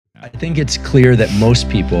I think it's clear that most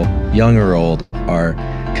people, young or old, are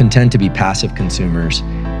content to be passive consumers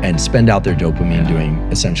and spend out their dopamine doing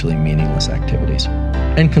essentially meaningless activities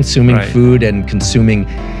and consuming food and consuming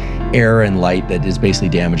air and light that is basically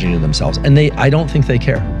damaging to themselves. And I don't think they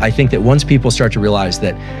care. I think that once people start to realize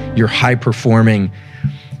that you're high-performing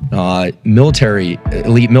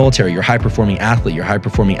elite military, you're high-performing athlete, you're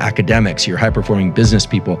high-performing academics, you're high-performing business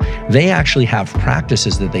people, they actually have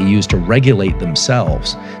practices that they use to regulate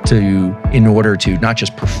themselves in order to not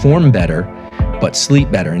just perform better, but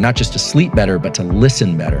sleep better, and not just to sleep better, but to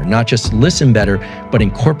listen better, not just listen better, but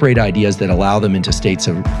incorporate ideas that allow them into states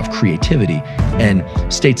of creativity and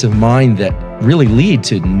states of mind that really lead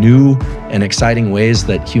to new and exciting ways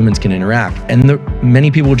that humans can interact. And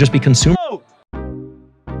many people will just be consumers.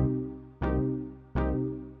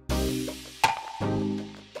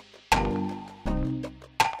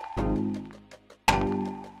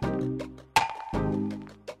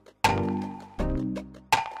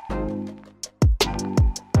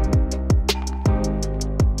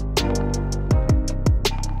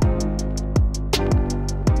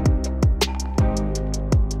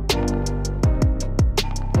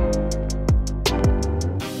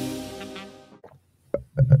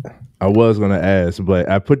 I was going to ask, but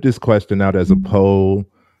I put this question out as a poll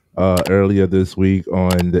earlier this week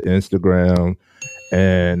on the Instagram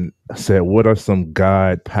and said, what are some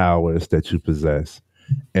God powers that you possess?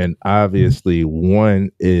 And obviously one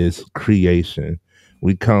is creation.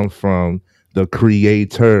 We come from the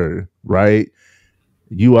creator, right?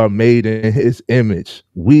 You are made in his image.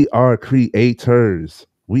 We are creators.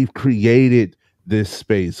 We've created this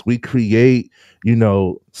space. We create,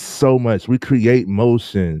 so much. We create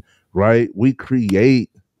motion, right? We create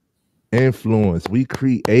influence. We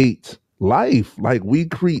create life. Like we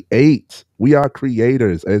are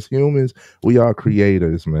creators. As humans, we are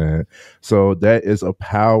creators, man. So that is a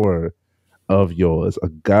power of yours, a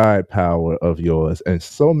God power of yours. And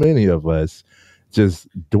so many of us just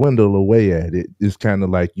dwindle away at it. It's kind of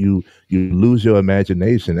like you lose your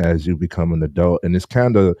imagination as you become an adult. And it's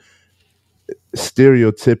kind of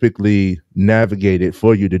stereotypically navigated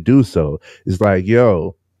for you to do so. It's like,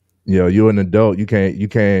 you're an adult. You can't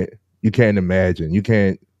imagine. You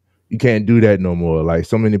can't do that no more. Like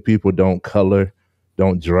so many people don't color,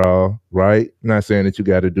 don't draw, right? I'm not saying that you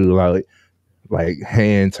got to do like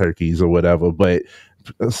hand turkeys or whatever, but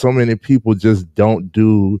so many people just don't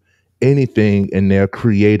do anything in their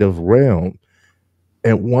creative realm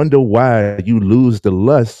and wonder why you lose the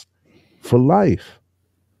lust for life.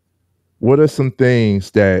 What are some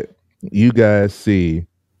things that you guys see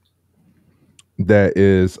that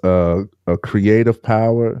is a creative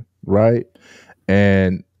power, right?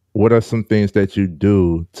 And what are some things that you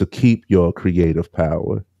do to keep your creative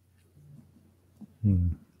power?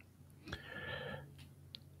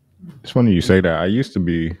 It's funny you say that. I used to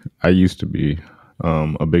be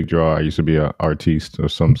a big drawer. I used to be an artiste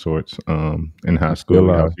of some sorts in high school.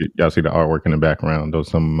 Y'all see the artwork in the background. Those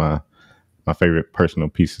are some of my favorite personal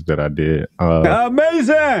pieces that I did.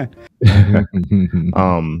 Amazing.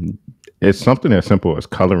 It's something as simple as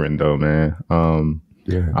coloring, though, man.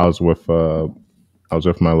 I was with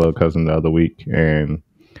my little cousin the other week, and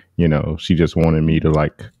she just wanted me to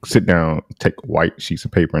like sit down, take white sheets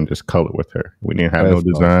of paper, and just color with her. We didn't have no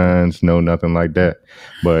designs, no nothing like that.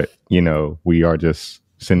 But we are just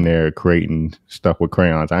sitting there creating stuff with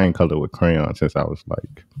crayons. I ain't colored with crayons since I was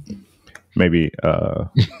like maybe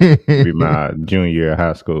my junior year of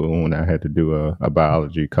high school when I had to do a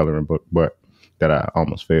biology coloring book, but that I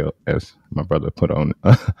almost failed, as my brother put on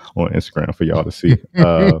Instagram for y'all to see.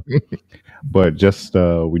 But just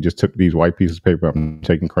we just took these white pieces of paper. I'm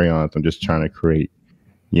taking crayons. I'm just trying to create,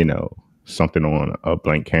 something on a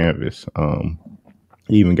blank canvas.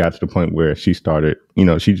 Even got to the point where she started,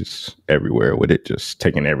 she just everywhere with it, just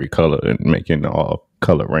taking every color and making all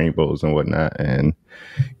color rainbows and whatnot. And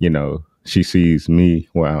she sees me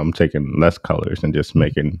while I'm taking less colors and just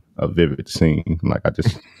making a vivid scene. Like I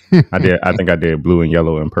think I did blue and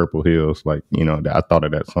yellow and purple hills. Like, I thought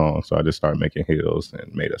of that song. So I just started making hills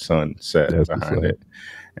and made a sunset behind it.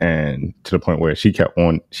 And to the point where she kept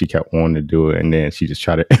wanting to do it. And then she just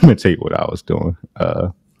tried to imitate what I was doing,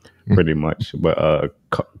 pretty much. But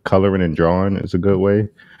coloring and drawing is a good way.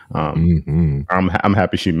 I'm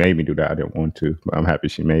happy she made me do that. I didn't want to, but I'm happy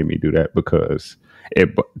she made me do that because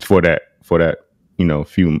for that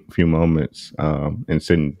few moments and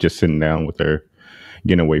sitting down with her,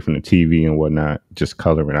 getting away from the TV and whatnot, just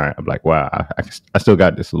coloring. I'm like, wow, I still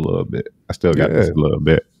got this a little bit. Also,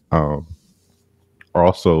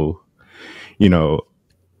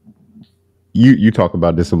 you talk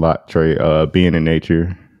about this a lot, Trey. Being in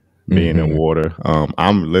nature, being in water.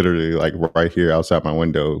 I'm literally like right here outside my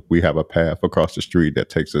window. We have a path across the street that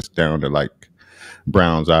takes us down to like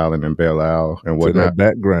Browns Island and Belle Isle and whatnot. To that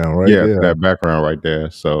background right Yeah, there. to that background right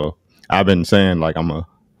there. So I've been saying like I'm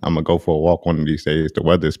gonna go for a walk one of these days. The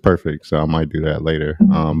weather's perfect, so I might do that later.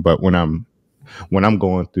 But when I'm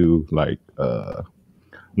going through like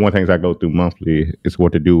one of the things I go through monthly is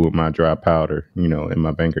what to do with my dry powder, you know, in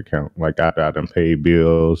my bank account. Like after I done paid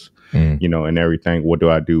bills, you know, and everything, what do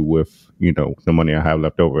I do with, you know, the money I have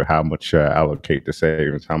left over? How much should I allocate to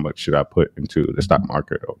savings? How much should I put into the stock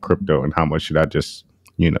market or crypto? And how much should I just,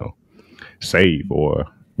 you know, save? Or,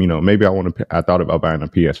 you know, maybe I thought about buying a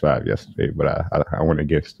PS5 yesterday, but I went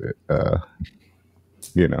against it.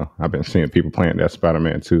 You know, I've been seeing people playing that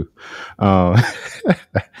Spider-Man 2.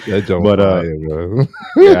 That don't But fire, bro.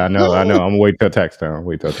 yeah, I know. I'm gonna wait till tax time.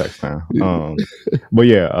 But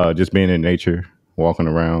yeah, just being in nature, walking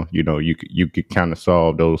around, you know, you could kind of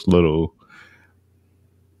solve those little,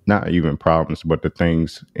 not even problems, but the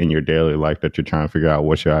things in your daily life that you're trying to figure out.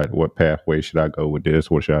 What pathway should I go with this?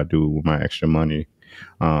 What should I do with my extra money?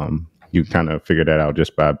 You kind of figure that out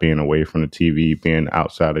just by being away from the TV, being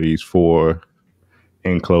outside of these 4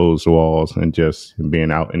 enclosed walls, and just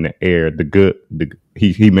being out in the air.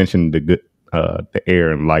 He mentioned the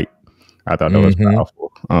air and light. I thought that was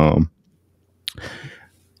powerful.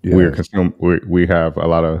 We have a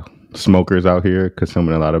lot of smokers out here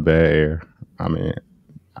consuming a lot of bad air. I mean,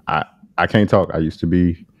 I can't talk. I used to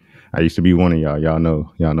be one of y'all. Y'all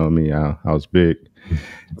know me. I was big.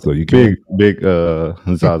 So you big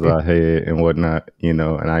Zaza head and whatnot, you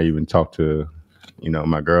know, and I even talked to, you know,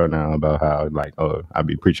 my girl now about how like, oh, I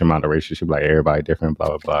be preaching moderation. She be like, everybody different, blah,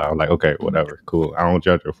 blah, blah. I'm like, okay, whatever, cool. I don't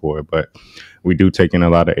judge her for it, but we do take in a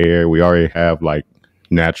lot of air. We already have like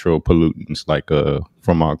natural pollutants, like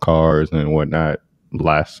from our cars and whatnot.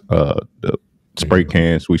 The spray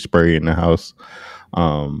cans we spray in the house.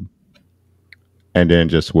 And then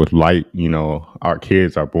just with light, you know, our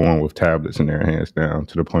kids are born with tablets in their hands down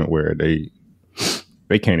to the point where they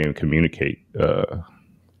can't even communicate.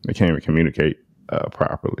 They can't even communicate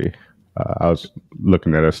properly. I was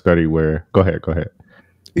looking at a study where go ahead.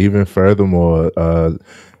 Even furthermore,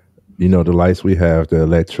 you know, the lights we have, the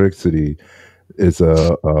electricity is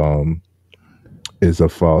a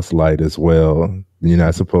false light as well. You're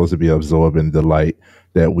not supposed to be absorbing the light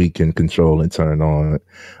that we can control and turn on.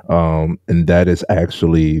 And that is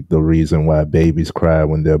actually the reason why babies cry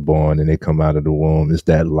when they're born and they come out of the womb, is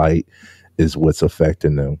that light is what's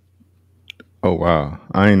affecting them. Oh, wow.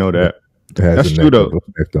 I didn't know that. That's true though.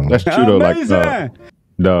 That's true though. Like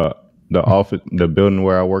the office, the building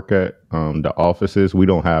where I work at, the offices, we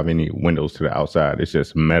don't have any windows to the outside. It's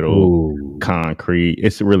just metal, concrete.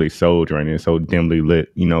 It's really so draining. It's so dimly lit.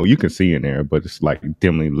 You know, you can see in there, but it's like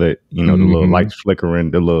dimly lit. You know, the little lights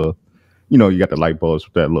flickering, the little, you know, you got the light bulbs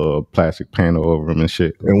with that little plastic panel over them and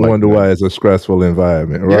shit. And wonder why it's a stressful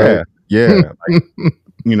environment, right? Yeah. Like,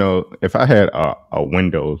 you know, if I had a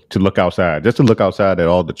window to look outside, just to look outside at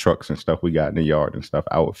all the trucks and stuff we got in the yard and stuff,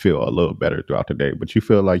 I would feel a little better throughout the day. But you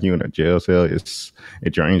feel like you're in a jail cell.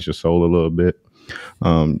 It drains your soul a little bit.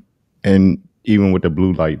 And even with the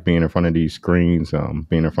blue light, being in front of these screens,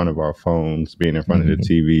 being in front of our phones, being in front of the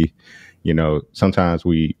TV, you know, sometimes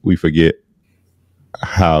we forget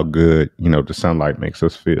how good, you know, the sunlight makes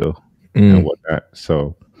us feel and whatnot.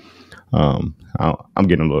 So I'm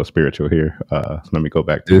getting a little spiritual here. Let me go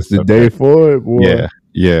back to it's the day for it, boy.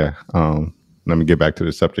 Yeah. Let me get back to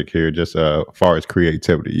the subject here. Just as far as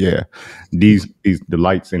creativity, yeah, the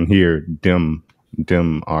lights in here dim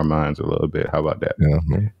our minds a little bit. How about that?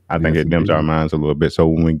 I think it dims our minds a little bit. So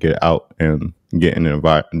when we get out and get in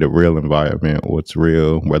the real environment, what's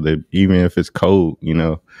real, whether even if it's cold, you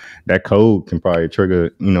know, that cold can probably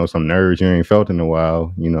trigger, you know, some nerves you ain't felt in a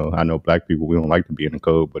while. You know, I know Black people, we don't like to be in the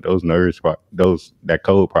cold, but those nerves, that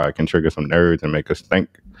cold probably can trigger some nerves and make us think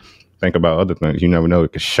about other things. You never know;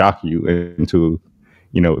 it could shock you into,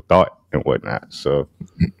 you know, thought and whatnot. So,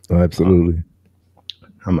 absolutely.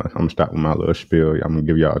 I'm gonna stop with my little spiel. I'm gonna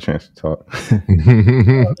give y'all a chance to talk.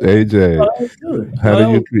 AJ, how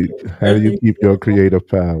do you keep your creative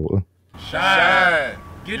power? Shine.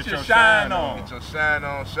 Get your shine on. Get your shine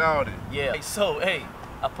on, shout it. Yeah. So hey,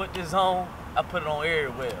 I put this on. I put it on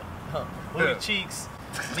everywhere. Booty cheeks,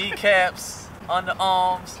 kneecaps,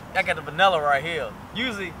 underarms. I got the vanilla right here.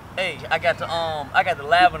 Usually, hey, I got the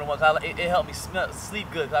lavender ones. It helped me sleep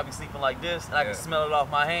good, because I be sleeping like this, and I can smell it off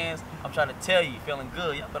my hands. I'm trying to tell you, feeling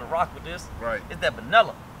good. Y'all better rock with this. Right. It's that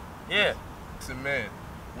vanilla. Yeah. Listen, man,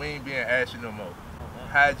 we ain't being ashy no more.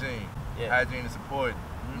 Hygiene. Hygiene is important.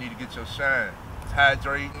 You need to get your shine. It's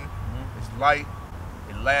hydrating. It's light.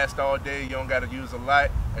 It lasts all day. You don't got to use a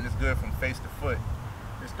lot, and it's good from face to foot.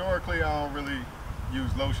 Historically, I don't really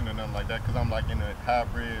use lotion or nothing like that because I'm like in a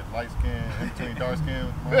hybrid, light skin, in between dark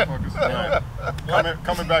skin motherfuckers.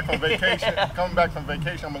 Coming back from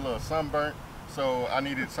vacation, I'm a little sunburnt. So I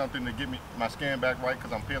needed something to get my skin back right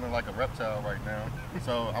because I'm feeling like a reptile right now.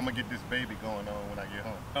 So I'm gonna get this baby going on when I get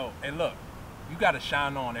home. Oh, and look, you gotta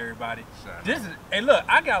shine on, everybody. Hey, look,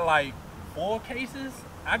 I got like 4 cases.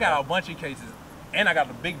 I got a bunch of cases. And I got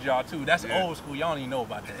the big jar too. That's old school. Y'all don't even know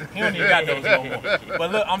about that. He don't even got those no more.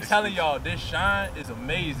 But look, I'm telling y'all, this shine is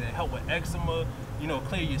amazing. Help with eczema, you know,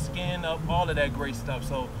 clear your skin up, all of that great stuff.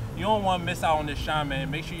 So you don't want to miss out on this shine,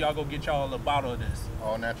 man. Make sure y'all go get y'all a bottle of this.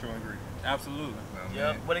 All natural ingredients. Absolutely.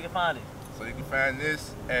 Yep. Where they can find it? So you can find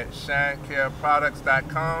this at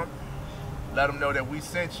shinecareproducts.com. Let them know that we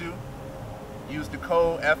sent you. Use the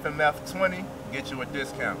code FMF20, get you a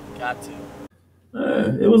discount. Got to.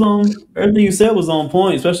 It was on. Everything you said was on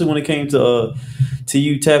point, especially when it came to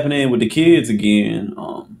you tapping in with the kids again.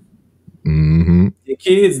 The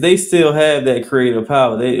kids, they still have that creative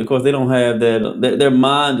power. Of course, they don't have that. Their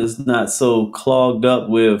mind is not so clogged up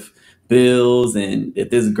with bills and if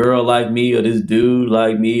this girl like me or this dude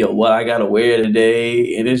like me or what I gotta wear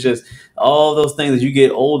today. And it's just all those things. As you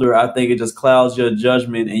get older, I think it just clouds your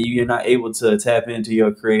judgment and you're not able to tap into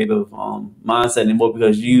your creative mindset anymore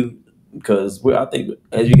because I think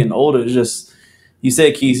as you get older, it's just, you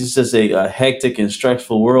said, Keith, it's just a hectic and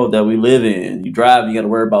stressful world that we live in. You drive, you got to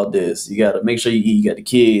worry about this. You got to make sure you eat. You got the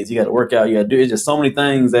kids. You got to work out. You got to do. It's just so many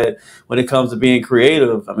things that when it comes to being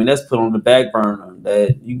creative, I mean, that's put on the back burner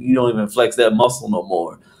that you don't even flex that muscle no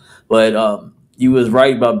more. But you was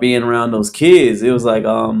right about being around those kids. It was like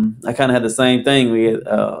I kind of had the same thing. We had,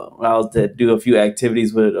 when I was to do a few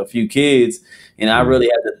activities with a few kids. And I really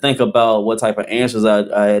had to think about what type of answers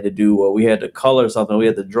I had to do, or we had to color something, we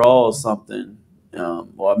had to draw something,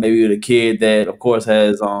 or maybe with a kid that, of course,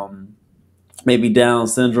 has maybe Down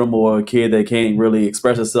syndrome, or a kid that can't really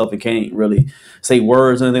express itself and can't really say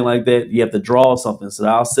words or anything like that. You have to draw something. So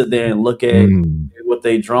I'll sit there and look at what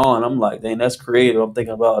they draw, and I'm like, dang, that's creative. I'm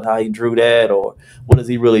thinking about how he drew that, or what is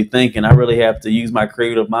he really thinking? I really have to use my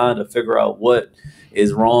creative mind to figure out what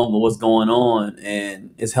is wrong or what's going on,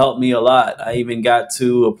 and it's helped me a lot. I even got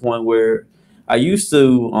to a point where I used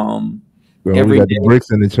to we got the bricks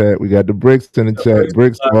in the chat. We got the bricks in the chat.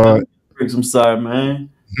 Bricks squad. Bricks, I'm sorry, man.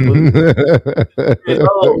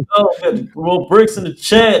 Well, bricks in the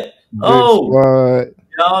chat. Y'all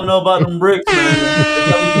know about them bricks,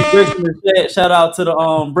 man. Bricks in the chat. Shout out to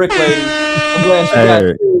the brick lady. I'm glad she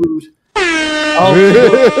got food. I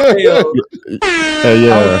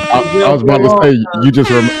was about to say you just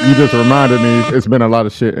reminded me. It's been a lot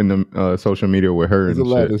of shit in the social media with her and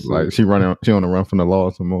shit. Like she on the run from the law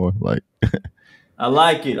some more. Like I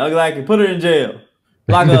like it. Put her in jail.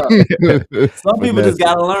 Lock her up. Some people just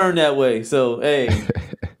gotta learn that way. So hey, she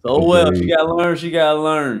gotta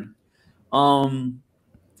learn.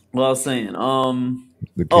 What I was saying.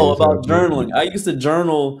 About journaling. I used to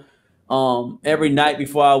journal every night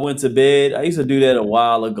before I went to bed. I used to do that a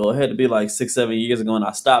while ago. It had to be like 6-7 years ago, and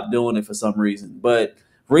I stopped doing it for some reason. But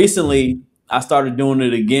recently, I started doing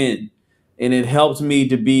it again, and it helps me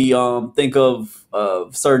to be think of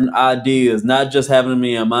certain ideas, not just having them in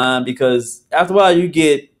your mind. Because after a while, you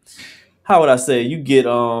get, how would I say, you get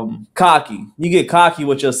cocky. You get cocky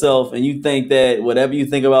with yourself, and you think that whatever you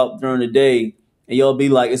think about during the day, and you'll be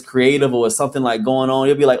like, it's creative or it's something like going on.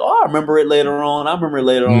 You'll be like, oh, I remember it later on.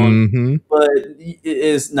 But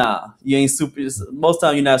it's you ain't super. Most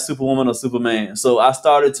time you're not Superwoman or Superman. So I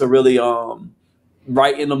started to really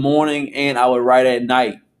write in the morning, and I would write at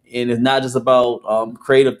night. And it's not just about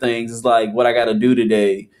creative things. It's like what I got to do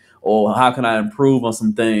today, or how can I improve on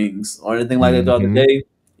some things, or anything like that the other day.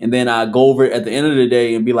 And then I go over it at the end of the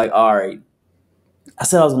day and be like, all right, I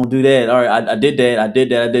said I was going to do that. All right, I did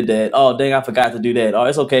that. Oh, dang, I forgot to do that. Oh,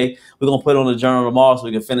 it's okay. We're going to put it on the journal tomorrow so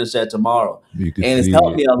we can finish that tomorrow. And it's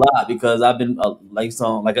helped me a lot because I've been, like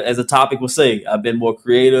as a topic would say, I've been more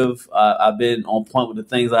creative. I've been on point with the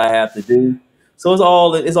things I have to do. So it's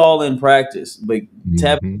all in practice. But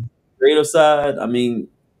tapping the creative side, I mean,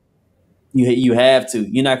 you have to.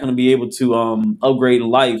 You're not going to be able to upgrade in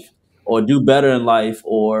life or do better in life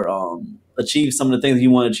or achieve some of the things you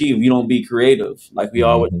want to achieve if you don't be creative like we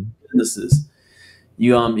are with businesses.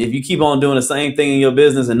 You if you keep on doing the same thing in your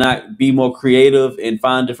business and not be more creative and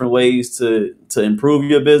find different ways to improve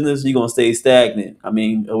your business, you're gonna stay stagnant. I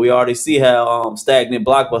mean, we already see how stagnant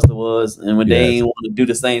Blockbuster was, and when they didn't want to do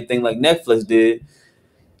the same thing like Netflix did,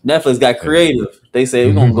 Netflix got creative. They said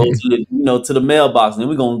we're gonna go to the to the mailbox and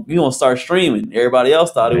we're gonna start streaming. Everybody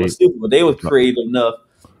else thought it was stupid, but they were creative enough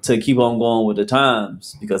to keep on going with the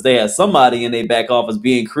times because they had somebody in their back office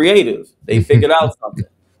being creative. They figured out something.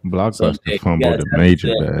 Blockbuster fumbled a major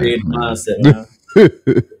bag. Mindset, man.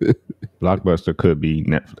 Blockbuster could be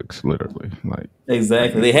Netflix, literally. Like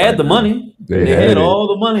exactly, they had the money. They had all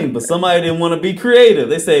the money, but somebody didn't want to be creative.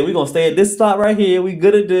 They say we're gonna stay at this spot right here. We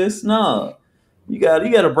good at this. No, you got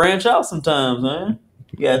to branch out sometimes, man.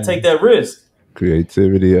 You got to take that risk.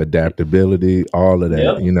 Creativity, adaptability, all of that.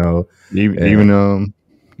 Yep. You know,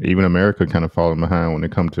 even America kind of falling behind when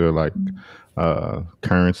it comes to like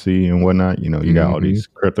currency and whatnot. You know, you got all these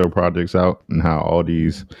crypto projects out, and how all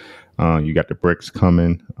these. You got the BRICS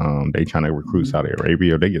coming. They trying to recruit Saudi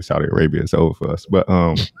Arabia. They get Saudi Arabia, it's over for us. But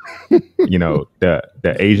you know,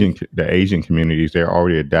 the Asian communities, they're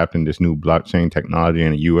already adapting this new blockchain technology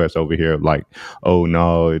in the US over here. Like, oh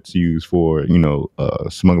no, it's used for, you know,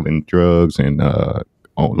 smuggling drugs and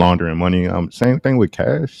laundering money. Same thing with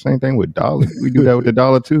cash. Same thing with dollar. We do that with the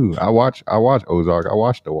dollar too. I watch Ozark. I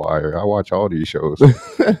watch The Wire. I watch all these shows.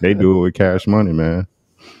 They do it with cash money, man.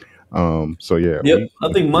 So yeah. Yep.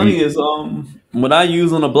 I think money is when I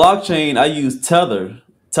use on a blockchain, I use Tether.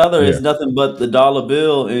 Tether is nothing but the dollar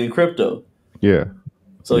bill in crypto. Yeah.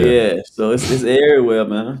 So so it's everywhere,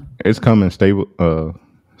 man. It's coming stable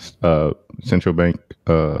central bank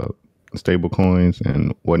stable coins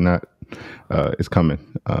and whatnot. It's coming.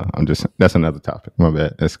 That's another topic. My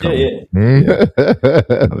bad. That's coming. Yeah.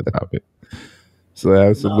 Another topic. So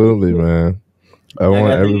absolutely, man. I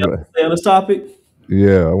want everybody to stay on this topic.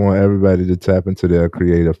 Yeah, I want everybody to tap into their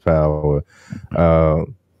creative power.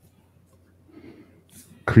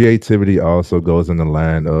 Creativity also goes in the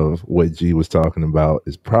line of what G was talking about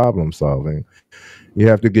is problem solving. You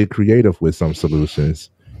have to get creative with some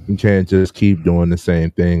solutions. You can't just keep doing the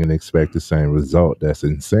same thing and expect the same result. That's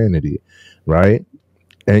insanity, right?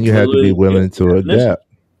 And you have to be willing to adapt.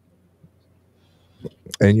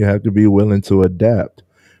 And you have to be willing to adapt.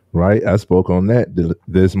 Right, I spoke on that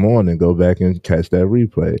this morning. Go back and catch that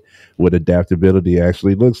replay. What adaptability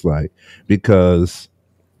actually looks like. Because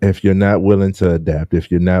if you're not willing to adapt,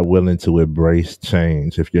 if you're not willing to embrace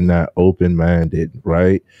change, if you're not open-minded,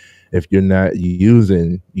 right? If you're not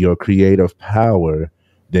using your creative power,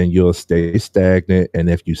 then you'll stay stagnant. And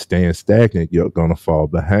if you stay stagnant, you're gonna fall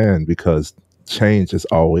behind because change is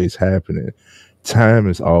always happening. Time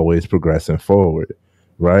is always progressing forward,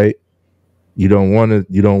 right? You don't want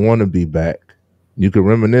to be back. You can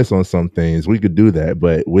reminisce on some things. We could do that,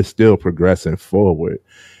 but we're still progressing forward.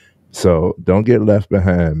 So don't get left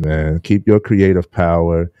behind, man. Keep your creative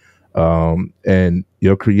power. And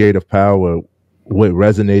your creative power, what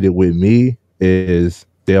resonated with me is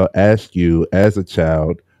they'll ask you as a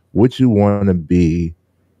child, what you want to be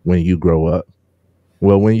when you grow up.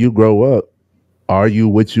 Well, when you grow up, are you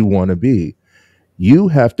what you want to be? You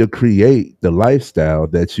have to create the lifestyle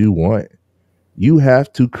that you want. You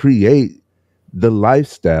have to create the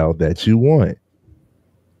lifestyle that you want.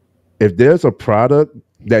 If there's a product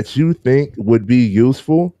that you think would be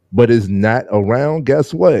useful, but is not around,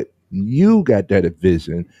 guess what? You got that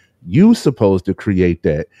vision. You supposed to create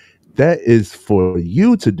that. That is for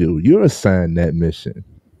you to do. You're assigned that mission,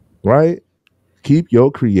 right? Keep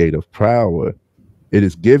your creative power. It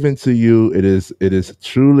is given to you. It is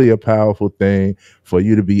truly a powerful thing for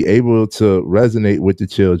you to be able to resonate with the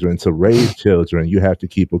children, to raise children. You have to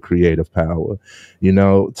keep a creative power, you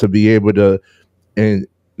know, to be able to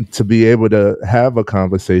have a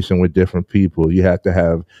conversation with different people. You have to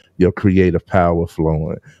have your creative power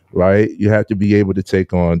flowing, right? You have to be able to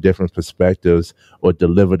take on different perspectives or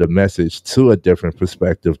deliver the message to a different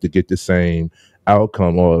perspective to get the same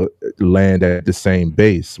outcome or land at the same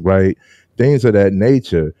base, right? Things of that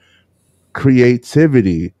nature.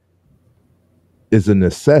 Creativity is a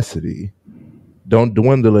necessity. Don't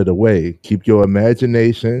dwindle it away. Keep your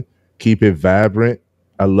imagination, keep it vibrant.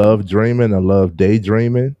 I love dreaming. I love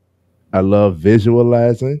daydreaming. I love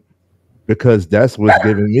visualizing because that's what's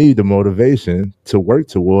giving me the motivation to work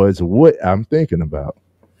towards what I'm thinking about,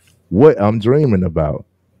 what I'm dreaming about.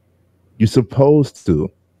 You're supposed to,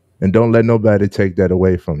 and don't let nobody take that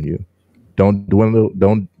away from you. Don't dwindle,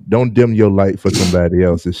 don't dim your light for somebody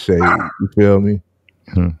else's shade. You feel me?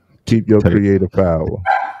 Keep your creative power.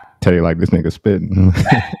 Tell you like this nigga spitting.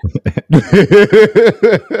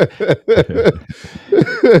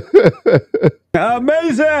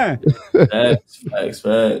 Amazing.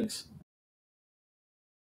 Facts.